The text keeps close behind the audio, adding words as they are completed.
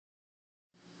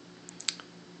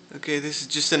Okay, this is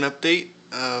just an update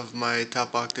of my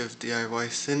top octave DIY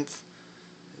synth.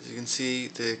 As you can see,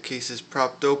 the case is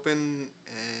propped open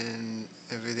and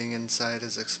everything inside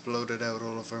has exploded out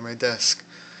all over my desk.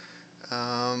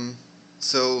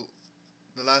 So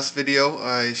the last video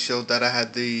I showed that I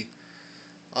had the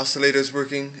oscillators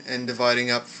working and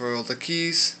dividing up for all the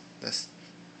keys. That's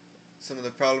some of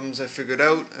the problems I figured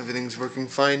out. Everything's working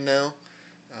fine now.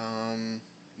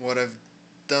 What I've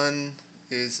done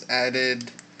is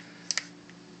added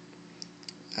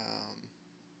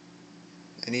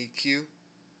an EQ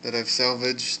that I've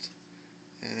salvaged,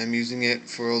 and I'm using it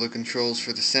for all the controls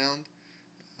for the sound.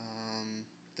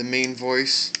 The main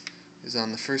voice is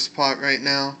on the first pot right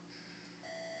now.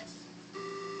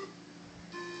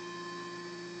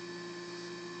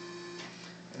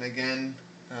 And again,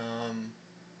 I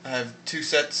have two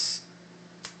sets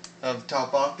of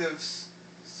top octaves,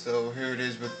 so here it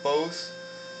is with both.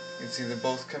 You can see they're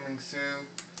both coming through.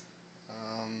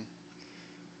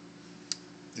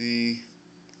 The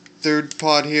third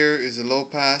pot here is a low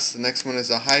pass, the next one is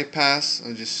a high pass.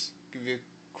 I'll just give you a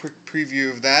quick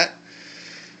preview of that.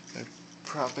 I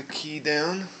prop a key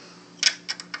down.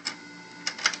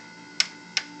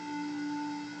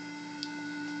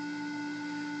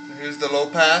 So here's the low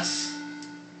pass,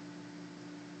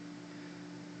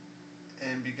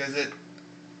 and because it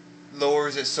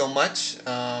lowers it so much,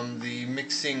 the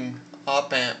mixing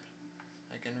op amp,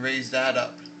 I can raise that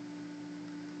up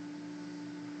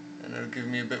and it'll give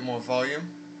me a bit more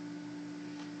volume.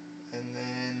 And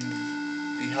then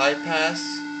the high pass,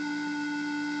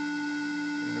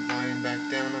 bring the volume back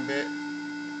down a bit.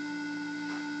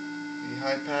 The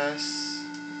high pass,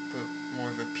 put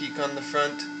more of a peak on the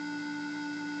front.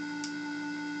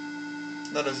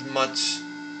 Not as much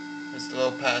as the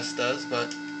low pass does,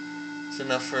 but it's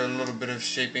enough for a little bit of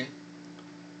shaping.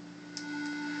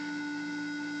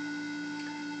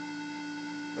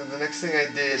 Now the next thing I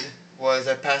did was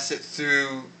I passed it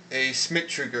through a Schmidt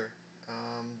trigger.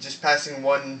 Just passing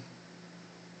one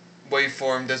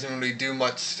waveform doesn't really do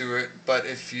much to it, but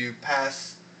if you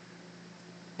pass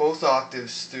both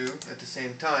octaves through at the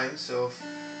same time, so if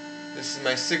this is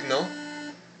my signal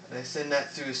and I send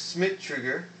that through a Schmidt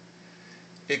trigger,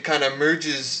 it kind of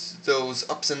merges those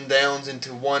ups and downs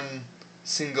into one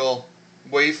single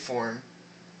waveform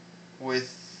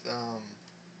with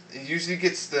it usually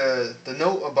gets the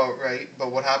note about right, but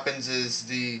what happens is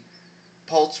the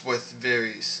pulse width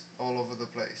varies all over the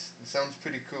place. It sounds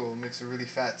pretty cool. It makes a really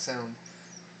fat sound.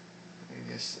 Let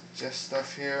me just adjust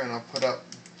stuff here, and I'll put up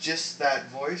just that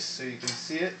voice so you can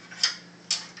see it.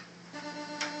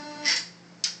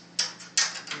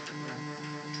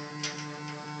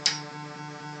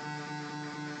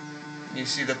 You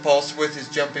see the pulse width is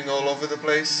jumping all over the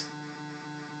place.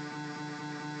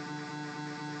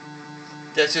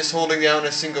 That's just holding down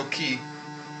a single key.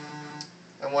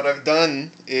 And what I've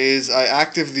done is I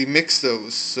actively mix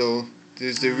those. So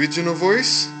there's the original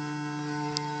voice.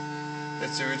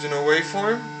 That's the original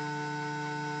waveform.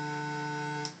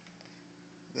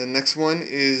 The next one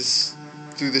is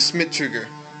through the Schmidt trigger.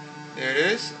 There it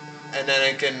is. And then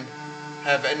I can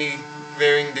have any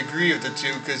varying degree of the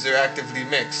two because they're actively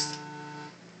mixed.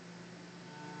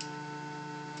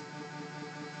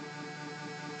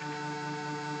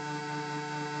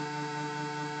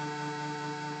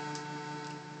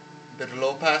 Bit of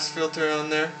low pass filter on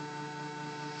there.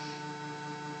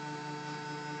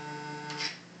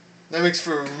 That makes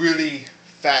for a really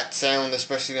fat sound,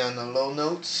 especially on the low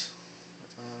notes.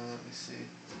 Let me see.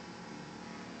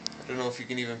 I don't know if you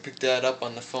can even pick that up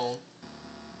on the phone.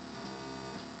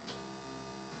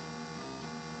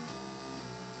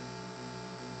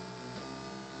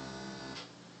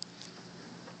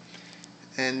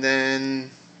 And then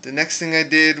the next thing I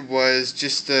did was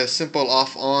just a simple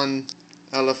off-on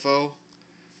LFO.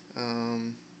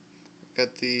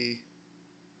 Got the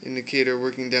indicator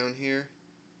working down here.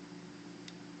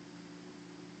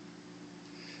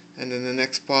 And then the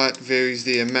next pot varies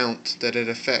the amount that it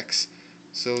affects.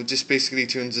 So it just basically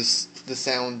turns the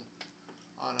sound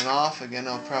on and off. Again,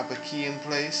 I'll prop a key in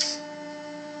place.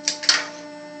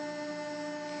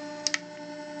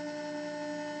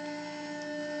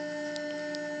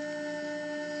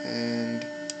 And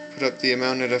put up the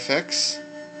amount it affects.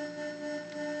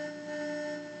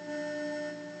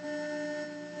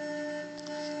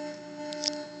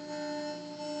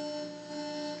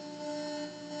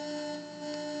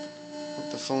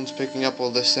 The phone's picking up all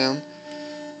this sound,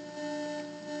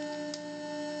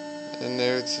 and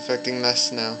there it's affecting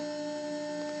less now.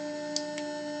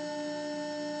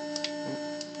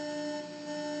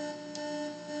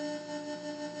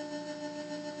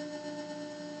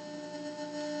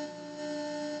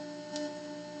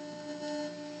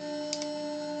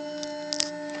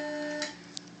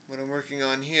 what I'm working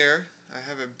on here, I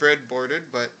have it breadboarded,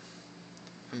 but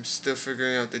I'm still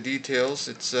figuring out the details.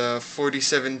 It's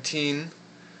 4017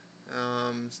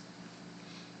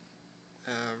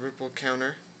 ripple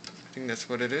counter. I think that's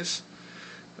what it is.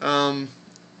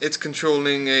 It's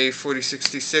controlling a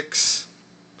 4066,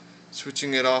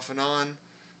 switching it off and on.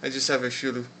 I just have a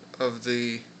few of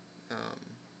the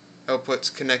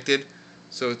outputs connected,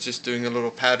 so it's just doing a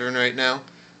little pattern right now.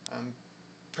 I'm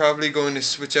probably going to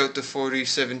switch out the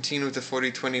 4017 with the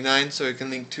 4029 so I can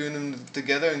link two of them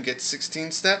together and get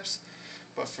 16 steps.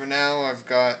 But for now I've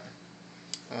got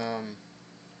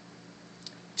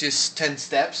just 10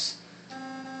 steps,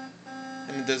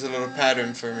 and it does a little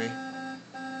pattern for me.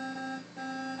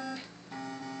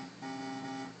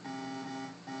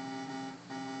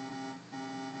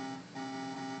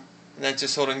 And that's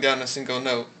just holding down a single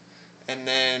note. And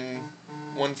then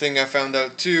one thing I found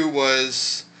out too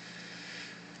was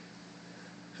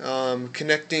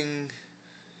connecting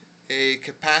a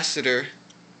capacitor,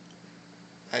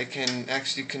 I can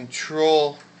actually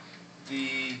control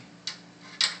the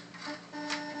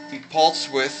pulse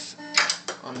width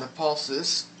on the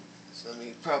pulses. So let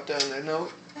me prop down the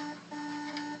note.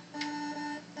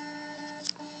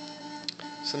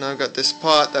 So now I've got this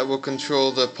pot that will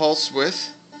control the pulse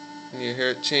width, and you hear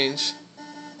it change.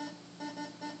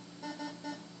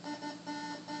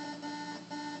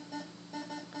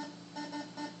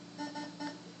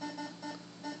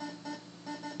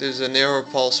 There's a narrow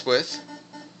pulse width,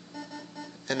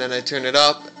 and then I turn it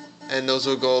up and those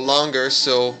will go longer,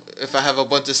 so if I have a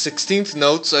bunch of 16th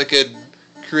notes I could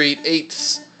create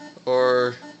eighths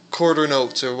or quarter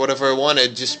notes or whatever I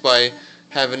wanted just by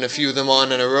having a few of them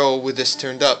on in a row with this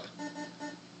turned up.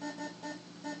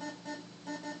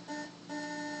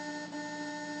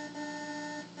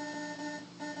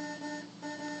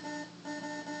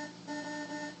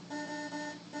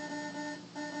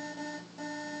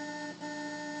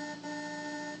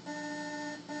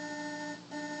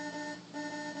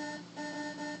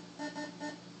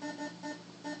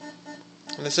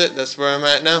 And that's it. That's where I'm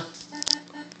at now.